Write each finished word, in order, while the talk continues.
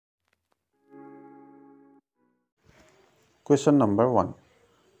Question number 1.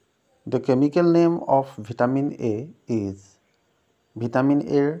 The chemical name of vitamin A is vitamin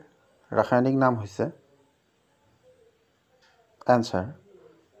A রাসায়নিক নাম হৈছে Answer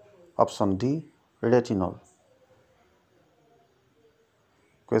option D retinol.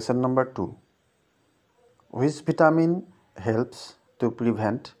 Question number 2. Which vitamin helps to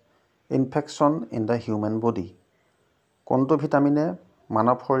prevent infection in the human body? কোনটো ভিটামিনে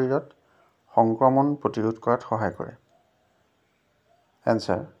মানৱ শৰীৰত সংক্ৰমণ প্ৰতিৰোধ কৰাত সহায় কৰে?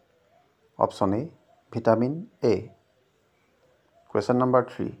 Answer option A vitamin A. Question number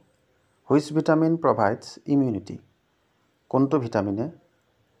 3. Which vitamin provides immunity? কোনটো ভিটামিনে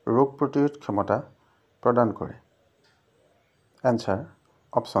ৰোগ প্ৰতিৰোধ ক্ষমতা প্ৰদান কৰে? Answer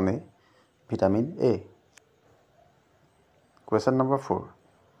option A vitamin A. Question number 4.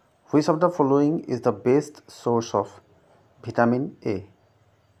 Which of the following is the best source of vitamin A?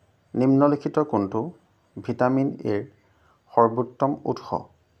 নিম্নলিখিত কোনটো ভিটামিন A সৰ্বোত্তম উৎস?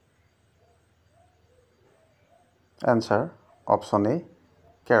 Answer option A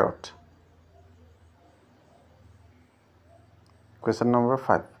carrot. Question number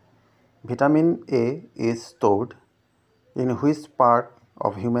 5. Vitamin A is stored in which part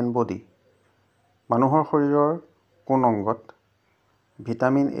of human body? মানুহৰ শৰীৰৰ কোন অংগত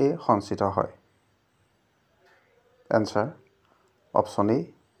vitamin A সঞ্চিত হয়? Answer option A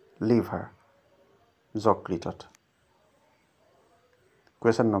liver যকৃতত.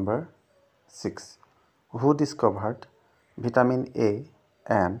 Question number 6. Who discovered vitamin A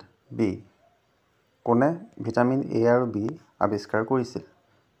and B? কোনে vitamin A আৰু B আৱিষ্কাৰ কৰিছিল?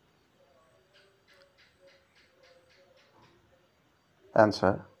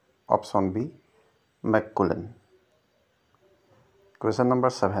 Answer option B McCullen. Question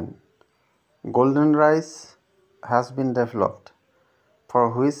number 7. Golden rice has been developed for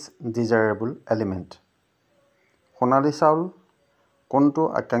which desirable element? সোণালী চাউল কোনটো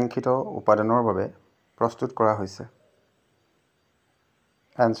আকাংক্ষিত উপাদানৰ বাবে প্ৰস্তুত কৰা হৈছে?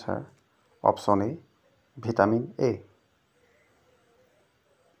 Answer option A vitamin A.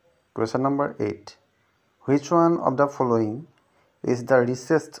 Question number 8. Which one of the following is the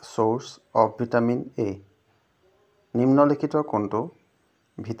richest source of vitamin A? নিম্নলিখিত কোনটো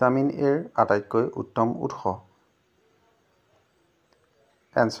ভিটামিন A ৰ আটাইতকৈ উত্তম উৎস?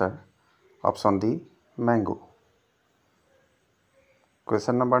 Answer option D mango.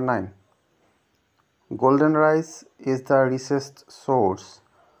 Question number 9. Golden rice is the richest source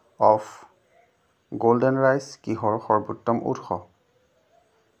of golden rice কিহৰ সৰ্বোত্তম উৎস?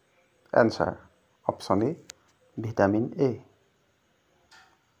 Answer option A vitamin A.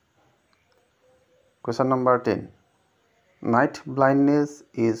 Question number 10. Night blindness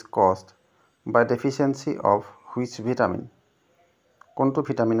is caused by deficiency of which vitamin? কোনটো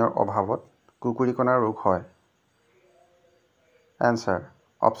ভিটামিনৰ অভাৱত কুকুৰিকণা ৰোগ হয়? Answer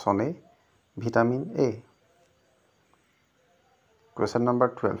option A vitamin A. Question number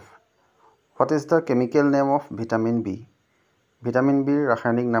 12. What is the chemical name of vitamin B? Vitamin B ৰ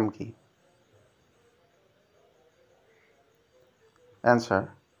ৰাসায়নিক নাম কি? Answer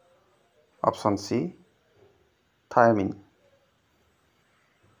option C thiamine.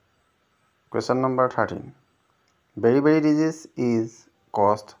 Question number 13. Beri-beri disease is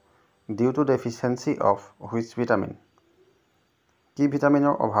caused due to deficiency of which vitamin? কি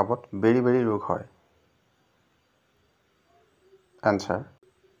ভিটামিনৰ অভাৱত beri-beri ৰোগ হয়? Answer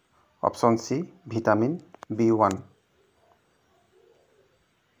option C vitamin B1.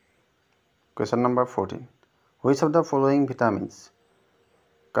 Question number 14. Which of the following vitamins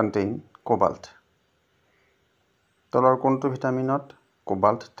contain cobalt? তলৰ কোনটো ভিটামিনত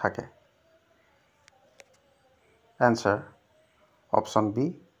cobalt থাকে? Answer option B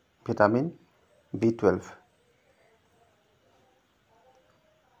vitamin B12.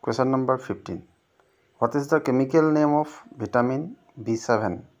 Question number 15. What is the chemical name of vitamin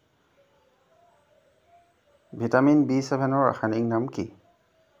B7? Vitamin B7 ৰ ৰাসায়নিক নাম কি?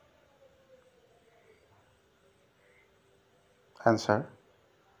 Answer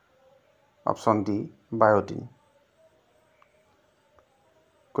option D biotin.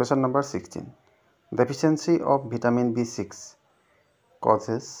 Question number 16. Deficiency of vitamin B6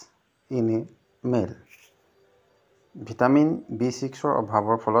 causes in a male. Vitamin B6 ৰ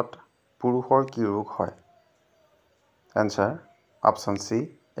অভাৱৰ ফলত পুৰুষৰ কি ৰোগ হয়? Answer option C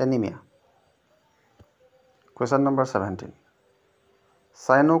anemia. Question number 17.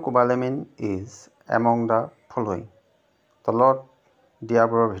 Cyanocobalamin is among the following. তলত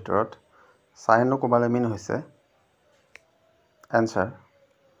দিয়াবোৰৰ ভিতৰত cyanocobalamin হৈছে? Answer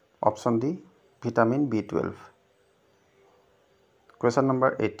option D vitamin B12. Question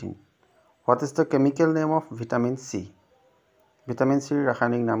number 18. What is the chemical name of vitamin C? Vitamin চিৰ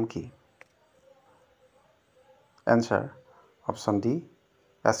ৰাসায়নিক নাম কি? Answer option D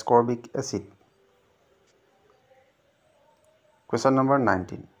ascorbic acid. Question number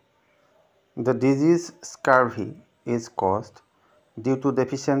 19. The disease scurvy is caused due to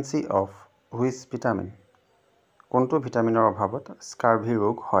deficiency of which vitamin? কোনটো ভিটামিনৰ অভাৱত scurvy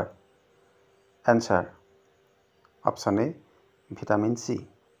ৰোগ হয়? Answer option A vitamin C.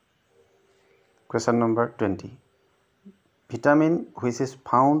 Question number 20. Vitamin which is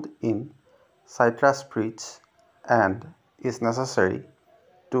found in citrus fruits and is necessary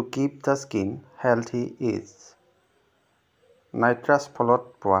to keep the skin healthy is? Nitrous ফলত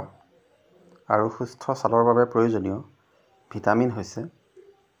পোৱা আৰু সুস্থ ছালৰ বাবে প্ৰয়োজনীয় ভিটামিন হৈছে?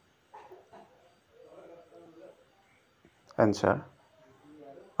 Answer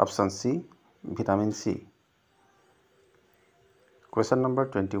option C vitamin C. Question number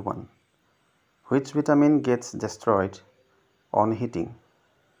 21. Which vitamin gets destroyed on heating?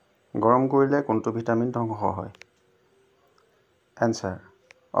 গৰম কৰিলে কোনটো ভিটামিন ধ্বংস হয়? Answer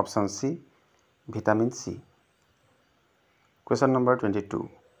option C vitamin C. Question number 22.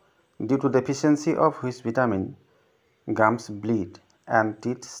 Due to deficiency of which vitamin gums bleed and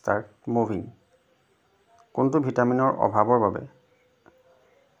teeth start moving? কোনটো ভিটামিনৰ অভাৱৰ বাবে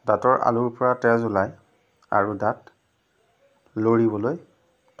দাঁতৰ আলুৰ পৰা তেজ ওলায় আৰু দাঁত লৰিবলৈ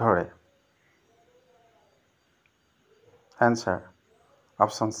ধৰে? Answer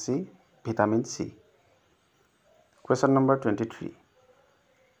option C vitamin C. Question number 23.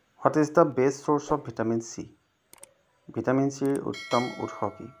 What is the best source of vitamin C? Vitamin C উত্তম উৎস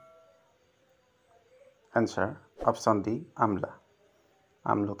কি? Answer option D আমলা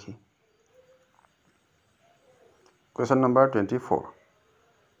আমলখি. Question number 24.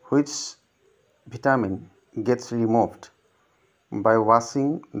 Which vitamin gets removed by washing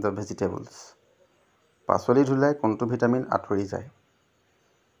the vegetables? পাচলি ধুলে কোনটো ভিটামিন আঁতৰি যায়?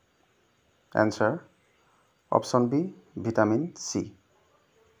 Answer option B vitamin C.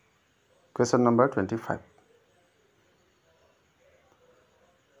 Question number 25.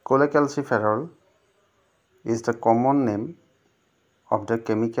 Calciferol is the common name of the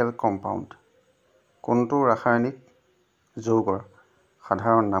chemical compound. কোনটো ৰাসায়নিক যৌগৰ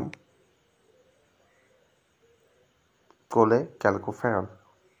সাধাৰণ নাম? Calciferol.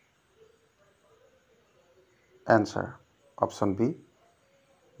 Answer option B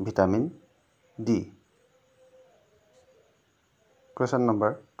vitamin D. Question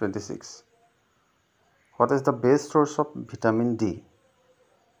number 26. What is the best source of vitamin D?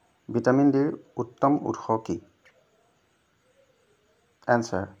 Vitamin D উত্তম উৎস কি?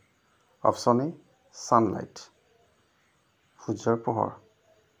 Answer option A sunlight সূৰ্যৰ পোহৰ.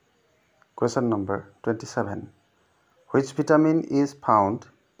 Question number 27. Which vitamin is found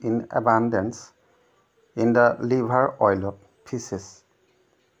in abundance in the liver oil of fishes?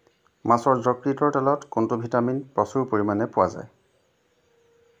 মাছৰ যকৃতৰ তেলত কোনটো vitamin প্ৰচুৰ পৰিমাণে পোৱা যায়?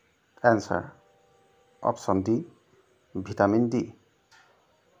 Answer option D vitamin D.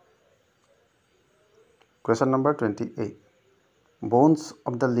 Question number 28. Bones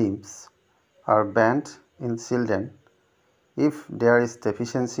of the limbs are bent in children if there is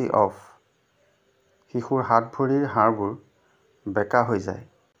deficiency of শিশুৰ হাত ভৰিৰ হাড়বোৰ বেকা হৈ যায়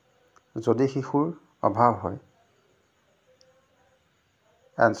যদি শিশুৰ অভাৱ হয়?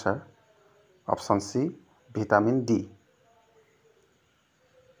 Answer option C vitamin D.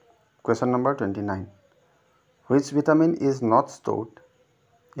 Question number 29. Which vitamin is not stored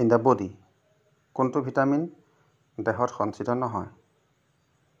in the body? কোনটো ভিটামিন দেহত সঞ্চিত নহয়?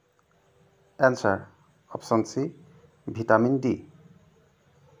 Answer option C vitamin D.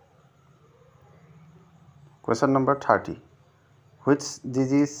 Question number 30. Which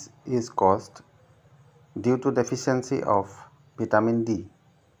disease is caused due to deficiency of vitamin D?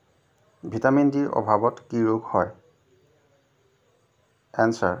 Vitamin D অভাৱত কি ৰোগ হয়?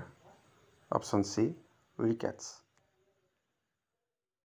 Answer option C Rickets.